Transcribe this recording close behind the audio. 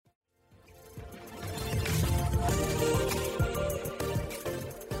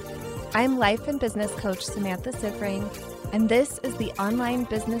I'm life and business coach Samantha Sivring, and this is the Online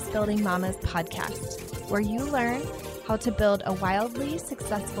Business Building Mamas podcast, where you learn how to build a wildly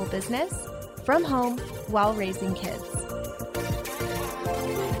successful business from home while raising kids.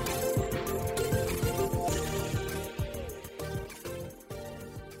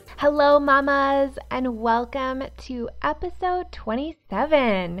 Hello, mamas, and welcome to episode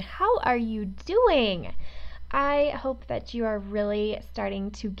 27. How are you doing? I hope that you are really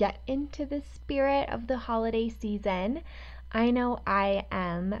starting to get into the spirit of the holiday season. I know I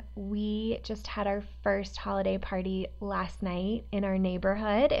am. We just had our first holiday party last night in our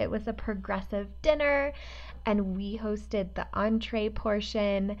neighborhood. It was a progressive dinner, and we hosted the entree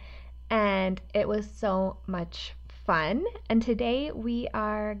portion, and it was so much fun. And today we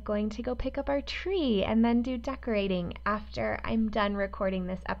are going to go pick up our tree and then do decorating after I'm done recording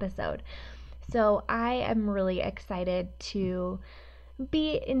this episode. So I am really excited to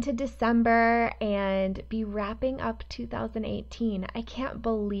be into December and be wrapping up 2018. I can't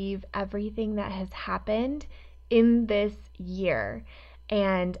believe everything that has happened in this year.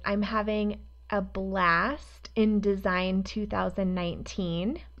 And I'm having a blast in Design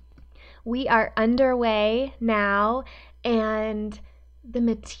 2019. We are underway now, and the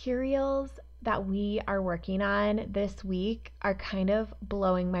materials that we are working on this week are kind of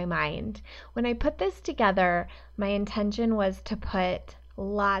blowing my mind. When I put this together, my intention was to put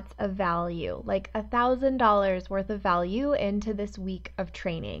lots of value, like $1,000 worth of value into this week of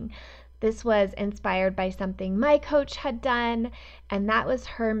training. This was inspired by something my coach had done, and that was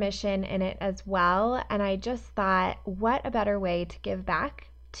her mission in it as well. And I just thought, what a better way to give back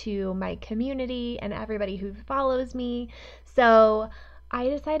to my community and everybody who follows me. So I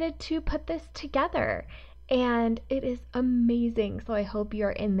decided to put this together, and it is amazing. So I hope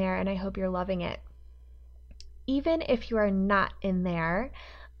you're in there, and I hope you're loving it. Even if you are not in there,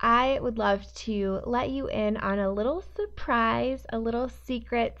 I would love to let you in on a little surprise, a little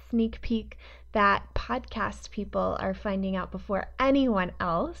secret sneak peek that podcast people are finding out before anyone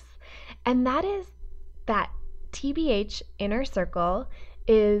else. And that is that TBH Inner Circle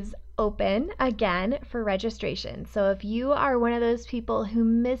is open again for registration. So if you are one of those people who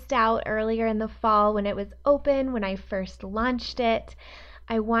missed out earlier in the fall when it was open, when I first launched it,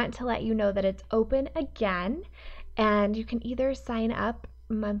 I want to let you know that it's open again, and you can either sign up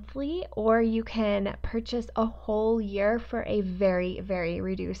monthly or you can purchase a whole year for a very, very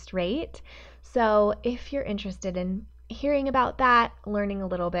reduced rate. So if you're interested in hearing about that, learning a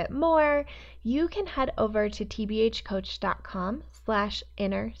little bit more, you can head over to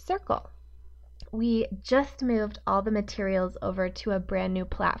tbhcoach.com/inner circle. We just moved all the materials over to a brand new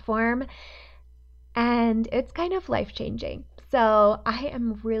platform, and it's kind of life-changing. So I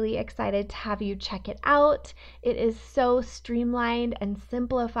am really excited to have you check it out. It is so streamlined and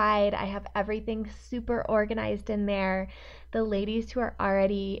simplified. I have everything super organized in there. The ladies who are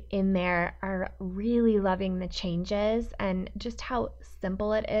already in there are really loving the changes and just how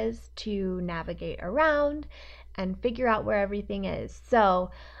simple it is to navigate around and figure out where everything is. So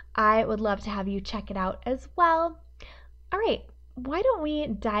I would love to have you check it out as well. All right, why don't we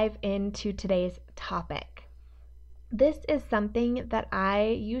dive into today's topic? This is something that I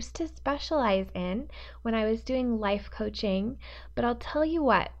used to specialize in when I was doing life coaching, but I'll tell you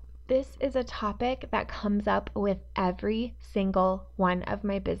what, this is a topic that comes up with every single one of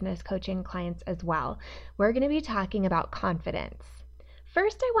my business coaching clients as well. We're going to be talking about confidence.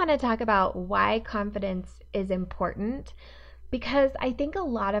 First, I want to talk about why confidence is important, because I think a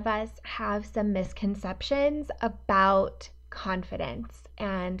lot of us have some misconceptions about confidence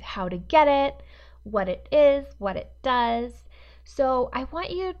and how to get it, what it is, what it does. So I want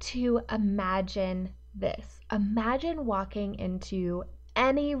you to imagine this. Imagine walking into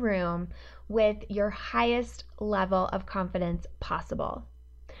any room with your highest level of confidence possible.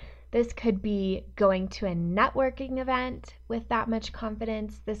 This could be going to a networking event with that much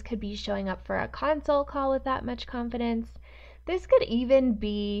confidence. This could be showing up for a consult call with that much confidence. This could even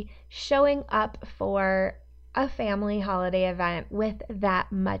be showing up for a family holiday event with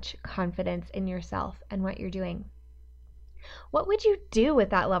that much confidence in yourself and what you're doing. What would you do with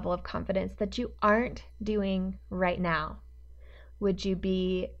that level of confidence that you aren't doing right now? Would you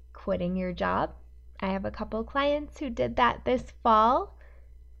be quitting your job? I have a couple clients who did that this fall.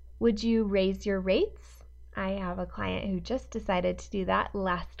 Would you raise your rates? I have a client who just decided to do that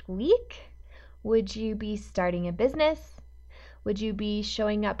last week. Would you be starting a business? Would you be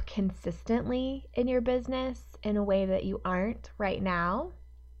showing up consistently in your business in a way that you aren't right now?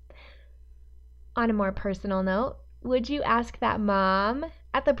 On a more personal note, would you ask that mom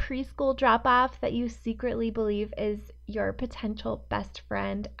at the preschool drop-off that you secretly believe is your potential best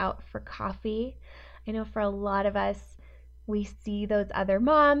friend out for coffee. I know for a lot of us, we see those other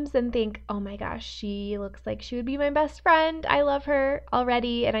moms and think, oh my gosh, she looks like she would be my best friend. I love her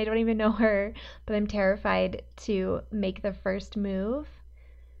already and I don't even know her, but I'm terrified to make the first move.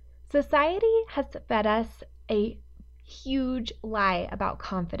 Society has fed us a huge lie about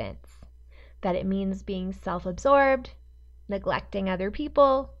confidence, that it means being self-absorbed, neglecting other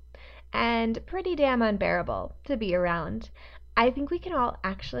people, and pretty damn unbearable to be around. I think we can all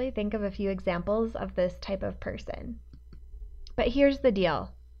actually think of a few examples of this type of person. But here's the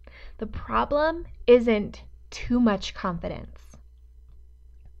deal. The problem isn't too much confidence.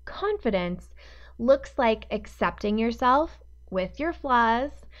 Confidence looks like accepting yourself with your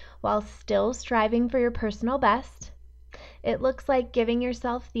flaws while still striving for your personal best. It looks like giving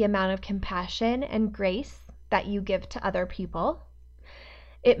yourself the amount of compassion and grace that you give to other people.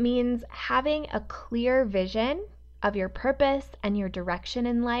 It means having a clear vision of your purpose and your direction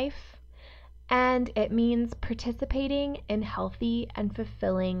in life. And it means participating in healthy and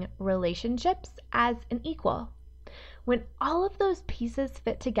fulfilling relationships as an equal. When all of those pieces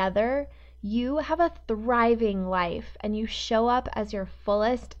fit together, you have a thriving life and you show up as your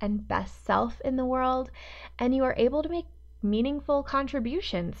fullest and best self in the world, and you are able to make meaningful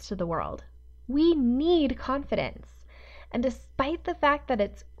contributions to the world. We need confidence. And despite the fact that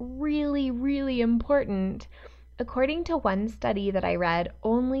it's really, really important, according to one study that I read,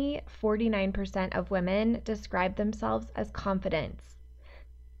 only 49% of women describe themselves as confident.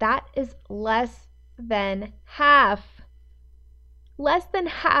 That is less than half. Less than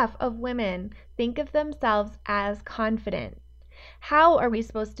half of women think of themselves as confident. How are we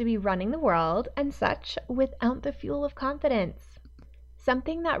supposed to be running the world and such without the fuel of confidence?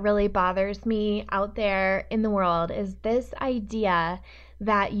 Something that really bothers me out there in the world is this idea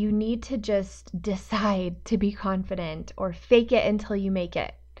that you need to just decide to be confident or fake it until you make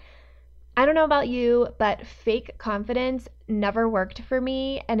it. I don't know about you, but fake confidence never worked for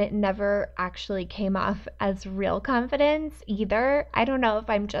me, and it never actually came off as real confidence either. I don't know if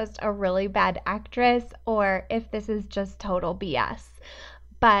I'm just a really bad actress or if this is just total BS,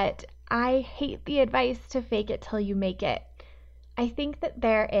 but I hate the advice to fake it till you make it. I think that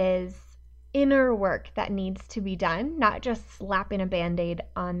there is inner work that needs to be done, not just slapping a Band-Aid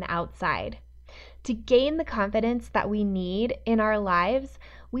on the outside. To gain the confidence that we need in our lives,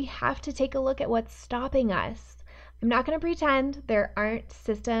 we have to take a look at what's stopping us. I'm not going to pretend there aren't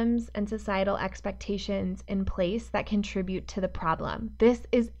systems and societal expectations in place that contribute to the problem. This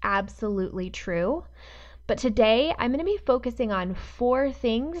is absolutely true. But today, I'm going to be focusing on 4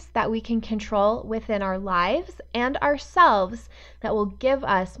 things that we can control within our lives and ourselves that will give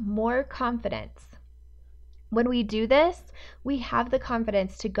us more confidence. When we do this, we have the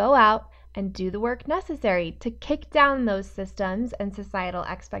confidence to go out and do the work necessary to kick down those systems and societal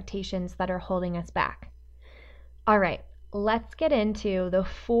expectations that are holding us back. All right, let's get into the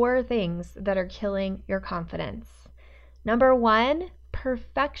 4 things that are killing your confidence. Number 1,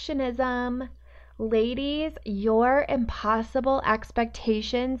 perfectionism. Ladies, your impossible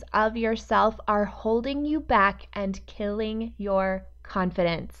expectations of yourself are holding you back and killing your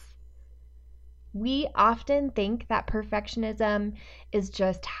confidence. We often think that perfectionism is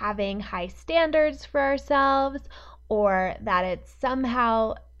just having high standards for ourselves, or that it's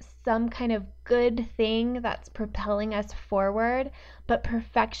somehow some kind of good thing that's propelling us forward, but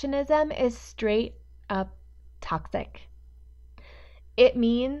perfectionism is straight up toxic. It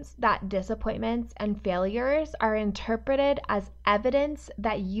means that disappointments and failures are interpreted as evidence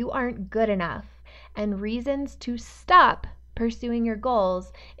that you aren't good enough and reasons to stop pursuing your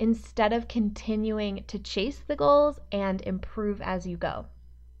goals instead of continuing to chase the goals and improve as you go.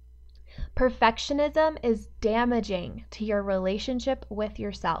 Perfectionism is damaging to your relationship with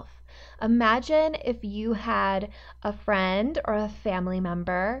yourself. Imagine if you had a friend or a family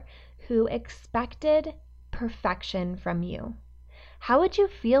member who expected perfection from you. How would you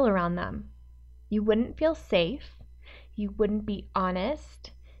feel around them? You wouldn't feel safe. You wouldn't be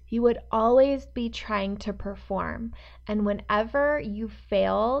honest. You would always be trying to perform. And whenever you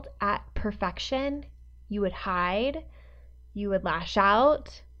failed at perfection, you would hide. You would lash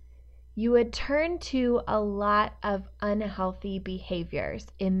out. You would turn to a lot of unhealthy behaviors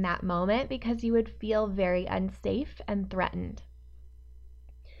in that moment because you would feel very unsafe and threatened.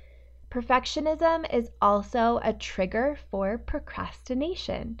 Perfectionism is also a trigger for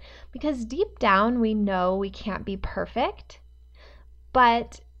procrastination because deep down we know we can't be perfect,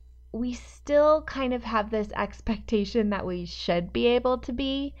 but we still kind of have this expectation that we should be able to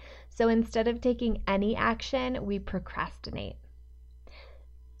be. So instead of taking any action, we procrastinate.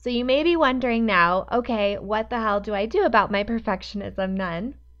 So you may be wondering now, okay, what the hell do I do about my perfectionism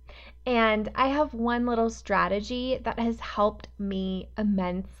then? And I have one little strategy that has helped me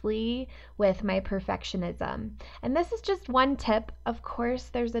immensely with my perfectionism. And this is just one tip. Of course,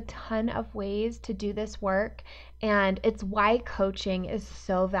 there's a ton of ways to do this work, and it's why coaching is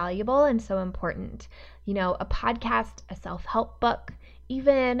so valuable and so important. You know, a podcast, a self-help book,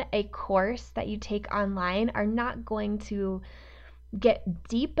 even a course that you take online are not going to get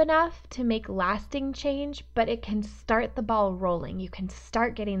deep enough to make lasting change, but it can start the ball rolling. You can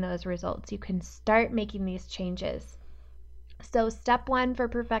start getting those results. You can start making these changes. So step one for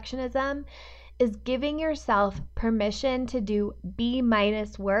perfectionism is giving yourself permission to do B-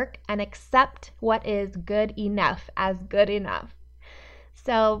 work and accept what is good enough as good enough.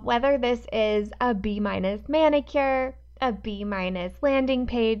 So whether this is a B- manicure, a B- landing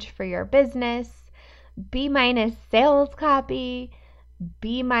page for your business, B- sales copy,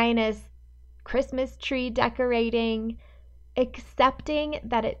 B- Christmas tree decorating, accepting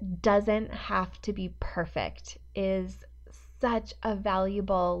that it doesn't have to be perfect is such a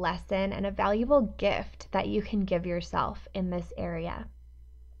valuable lesson and a valuable gift that you can give yourself in this area.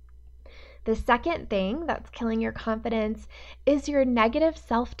 The second thing that's killing your confidence is your negative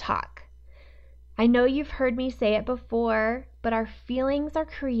self-talk. I know you've heard me say it before, but our feelings are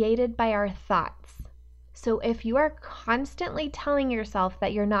created by our thoughts. So if you are constantly telling yourself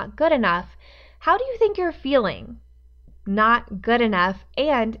that you're not good enough, how do you think you're feeling? Not good enough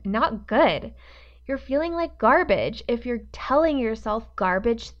and not good. You're feeling like garbage if you're telling yourself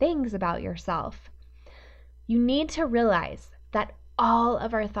garbage things about yourself. You need to realize that all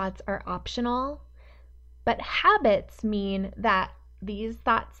of our thoughts are optional, but habits mean that these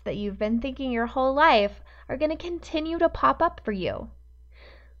thoughts that you've been thinking your whole life are going to continue to pop up for you.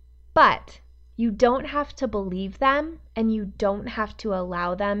 But you don't have to believe them, and you don't have to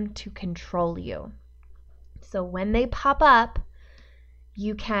allow them to control you. So when they pop up,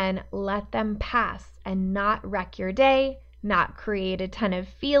 you can let them pass and not wreck your day, not create a ton of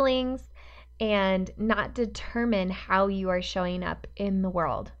feelings, and not determine how you are showing up in the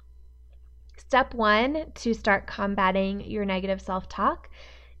world. Step one to start combating your negative self-talk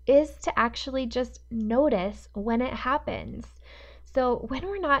is to actually just notice when it happens. So when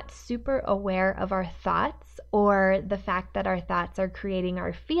we're not super aware of our thoughts or the fact that our thoughts are creating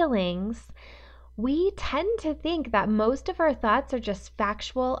our feelings, we tend to think that most of our thoughts are just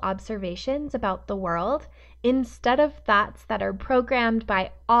factual observations about the world instead of thoughts that are programmed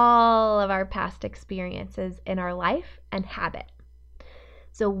by all of our past experiences in our life and habit.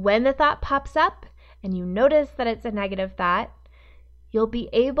 So when the thought pops up and you notice that it's a negative thought, you'll be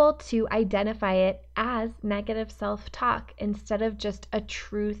able to identify it as negative self-talk instead of just a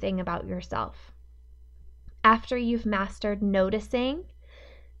true thing about yourself. After you've mastered noticing,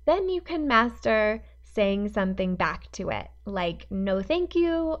 then you can master saying something back to it, like no thank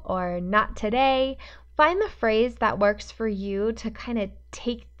you or not today. Find the phrase that works for you to kind of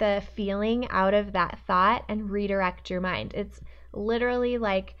take the feeling out of that thought and redirect your mind. It's literally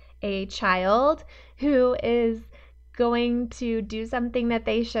like a child who is going to do something that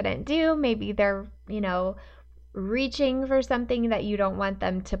they shouldn't do. Maybe they're, reaching for something that you don't want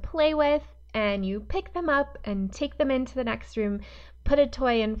them to play with, and you pick them up and take them into the next room, put a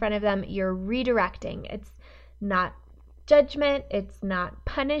toy in front of them. You're redirecting. It's not judgment, it's not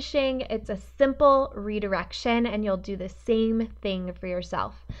punishing, it's a simple redirection, and you'll do the same thing for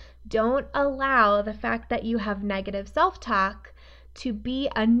yourself. Don't allow the fact that you have negative self-talk to be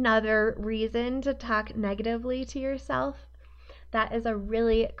another reason to talk negatively to yourself. That is a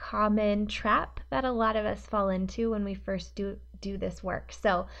really common trap that a lot of us fall into when we first do this work.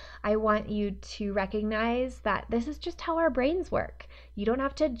 So I want you to recognize that this is just how our brains work. You don't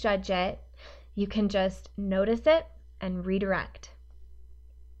have to judge it. You can just notice it and redirect.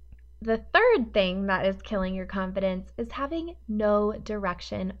 The third thing that is killing your confidence is having no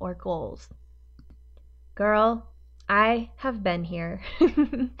direction or goals. Girl, I have been here.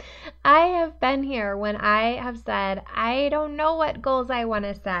 I have been here when I have said, I don't know what goals I want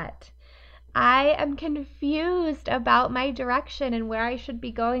to set. I am confused about my direction and where I should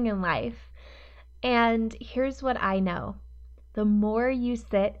be going in life. And here's what I know. The more you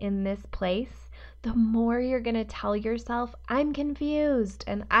sit in this place, the more you're going to tell yourself, I'm confused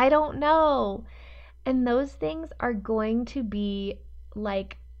and I don't know. And those things are going to be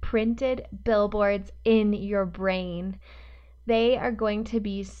like printed billboards in your brain. They are going to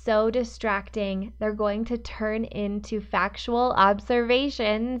be so distracting. They're going to turn into factual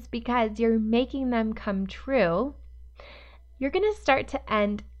observations because you're making them come true. You're going to start to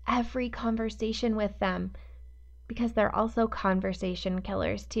end every conversation with them because they're also conversation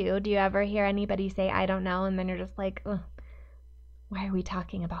killers too. Do you ever hear anybody say, I don't know, and then you're just like, ugh, why are we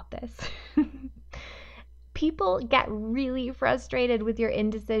talking about this? People get really frustrated with your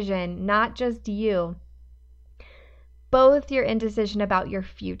indecision, not just you. Both your indecision about your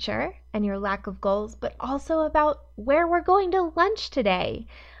future and your lack of goals, but also about where we're going to lunch today.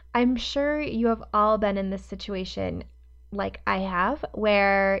 I'm sure you have all been in this situation like I have,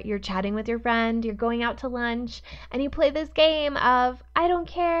 where you're chatting with your friend, you're going out to lunch, and you play this game of, I don't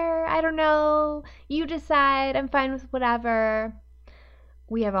care, I don't know, you decide, I'm fine with whatever.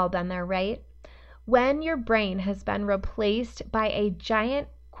 We have all been there, right? When your brain has been replaced by a giant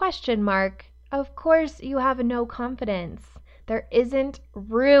question mark, of course you have no confidence. There isn't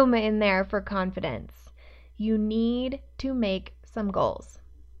room in there for confidence. You need to make some goals.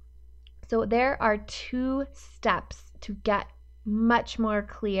 So there are 2 steps to get much more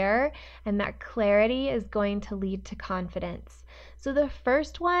clear, and that clarity is going to lead to confidence. So the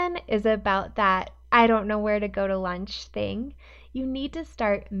first one is about that I don't know where to go to lunch thing. You need to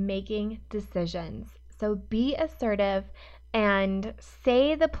start making decisions. So be assertive and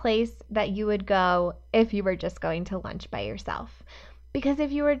say the place that you would go if you were just going to lunch by yourself. Because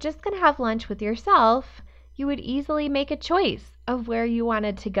if you were just going to have lunch with yourself, you would easily make a choice of where you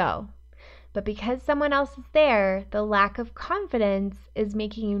wanted to go. But because someone else is there, the lack of confidence is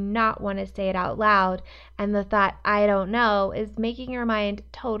making you not want to say it out loud, and the thought, I don't know, is making your mind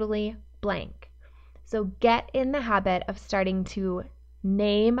totally blank. So get in the habit of starting to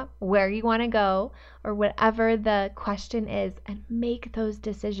name where you want to go or whatever the question is, and make those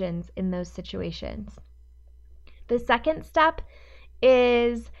decisions in those situations. The second step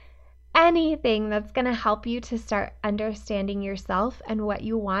is anything that's going to help you to start understanding yourself and what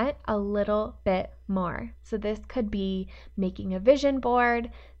you want a little bit more. So this could be making a vision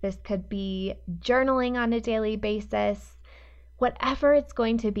board, this could be journaling on a daily basis, whatever it's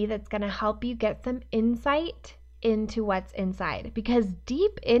going to be that's going to help you get some insight into what's inside. Because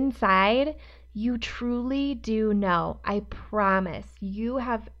deep inside, you truly do know. I promise you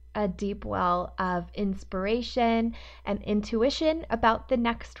have a deep well of inspiration and intuition about the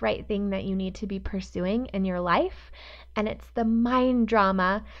next right thing that you need to be pursuing in your life. And it's the mind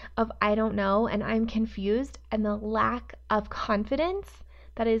drama of I don't know and I'm confused and the lack of confidence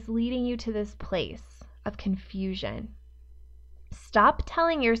that is leading you to this place of confusion. Stop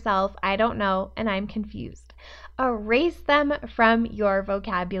telling yourself, I don't know and I'm confused. Erase them from your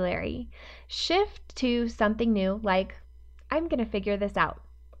vocabulary. Shift to something new like, I'm going to figure this out,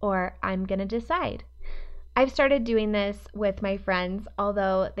 or I'm going to decide. I've started doing this with my friends,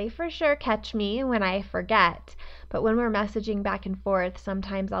 although they for sure catch me when I forget. But when we're messaging back and forth,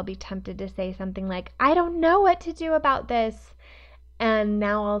 sometimes I'll be tempted to say something like, I don't know what to do about this. And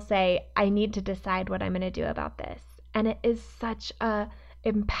now I'll say, I need to decide what I'm going to do about this. And it is such a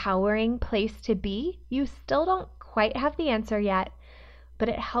empowering place to be. You still don't quite have the answer yet, but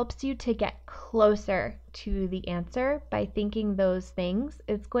it helps you to get closer to the answer by thinking those things.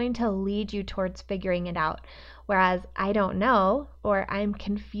 It's going to lead you towards figuring it out. Whereas I don't know or I'm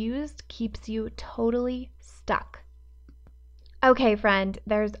confused keeps you totally stuck. Okay, friend,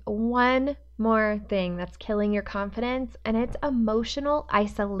 there's one more thing that's killing your confidence, and it's emotional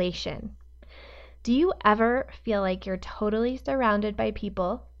isolation. Do you ever feel like you're totally surrounded by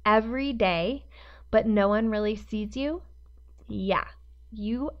people every day, but no one really sees you? Yeah,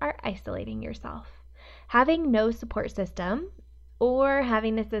 you are isolating yourself. Having no support system or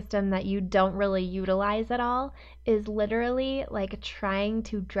having a system that you don't really utilize at all is literally like trying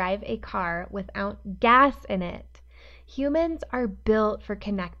to drive a car without gas in it. Humans are built for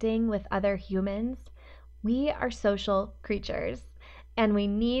connecting with other humans. We are social creatures. And we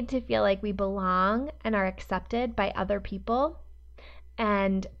need to feel like we belong and are accepted by other people,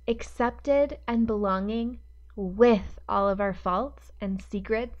 and accepted and belonging with all of our faults and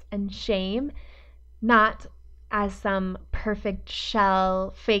secrets and shame, not as some perfect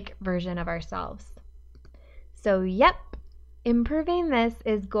shell, fake version of ourselves. So, yep, improving this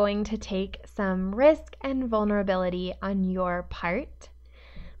is going to take some risk and vulnerability on your part.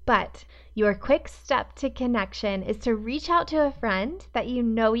 But your quick step to connection is to reach out to a friend that you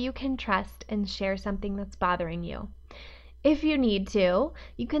know you can trust and share something that's bothering you. If you need to,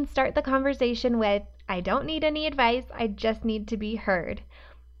 you can start the conversation with, I don't need any advice, I just need to be heard.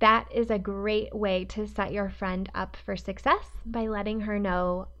 That is a great way to set your friend up for success by letting her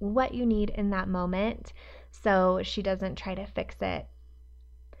know what you need in that moment so she doesn't try to fix it.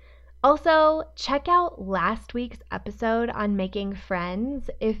 Also, check out last week's episode on making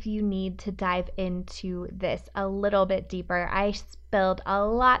friends if you need to dive into this a little bit deeper. I spilled a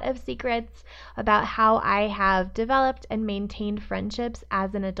lot of secrets about how I have developed and maintained friendships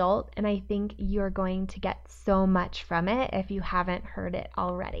as an adult, and I think you're going to get so much from it if you haven't heard it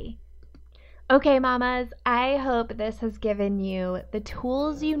already. Okay, mamas, I hope this has given you the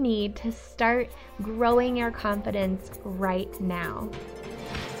tools you need to start growing your confidence right now.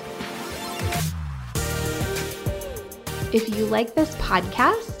 If you like this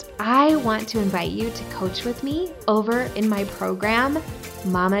podcast, I want to invite you to coach with me over in my program,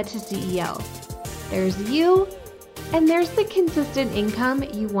 Mama to CEO. There's you, and there's the consistent income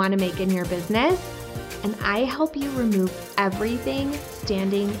you want to make in your business, and I help you remove everything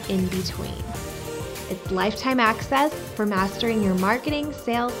standing in between. It's lifetime access for mastering your marketing,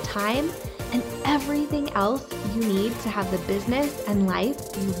 sales, time, and everything else you need to have the business and life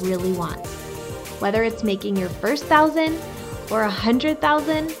you really want. Whether it's making your first 1,000 or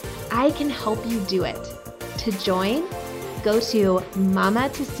 100,000, I can help you do it. To join, go to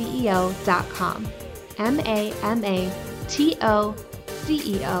mamatoceo.com,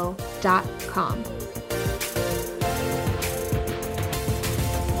 mamatoceo.com.